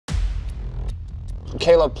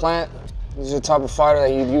Caleb Plant. He's the type of fighter that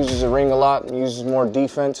he uses the ring a lot and uses more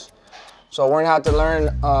defense. So we're gonna have to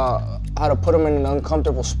learn how to put him in an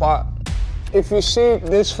uncomfortable spot. If you see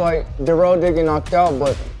this fight, Darrell did get knocked out,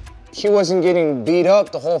 but he wasn't getting beat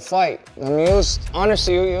up the whole fight. I mean, it was,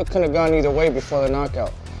 honestly, it couldn't have gone either way before the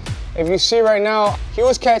knockout. If you see right now, he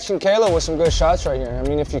was catching Caleb with some good shots right here. I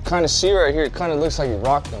mean, if you kind of see right here, it kind of looks like he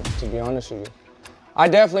rocked him, to be honest with you. I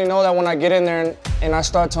definitely know that when I get in there and I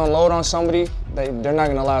start to unload on somebody, they're not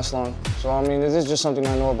gonna last long. So, I mean, this is just something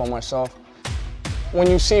I know about myself. When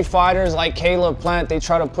you see fighters like Caleb Plant, they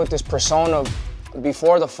try to put this persona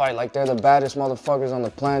before the fight, like they're the baddest motherfuckers on the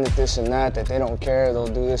planet, this and that they don't care, they'll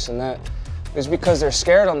do this and that. It's because they're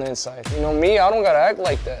scared on the inside. You know me, I don't gotta act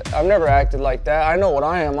like that. I've never acted like that. I know what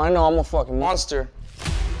I am. I know I'm a fucking monster.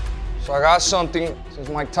 So I got something, since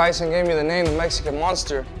Mike Tyson gave me the name, the Mexican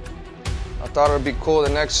Monster, I thought it would be cool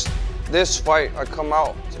this fight, I come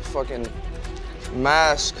out to fucking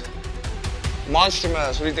mask, monster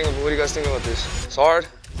mask. What do you guys think about this? It's hard.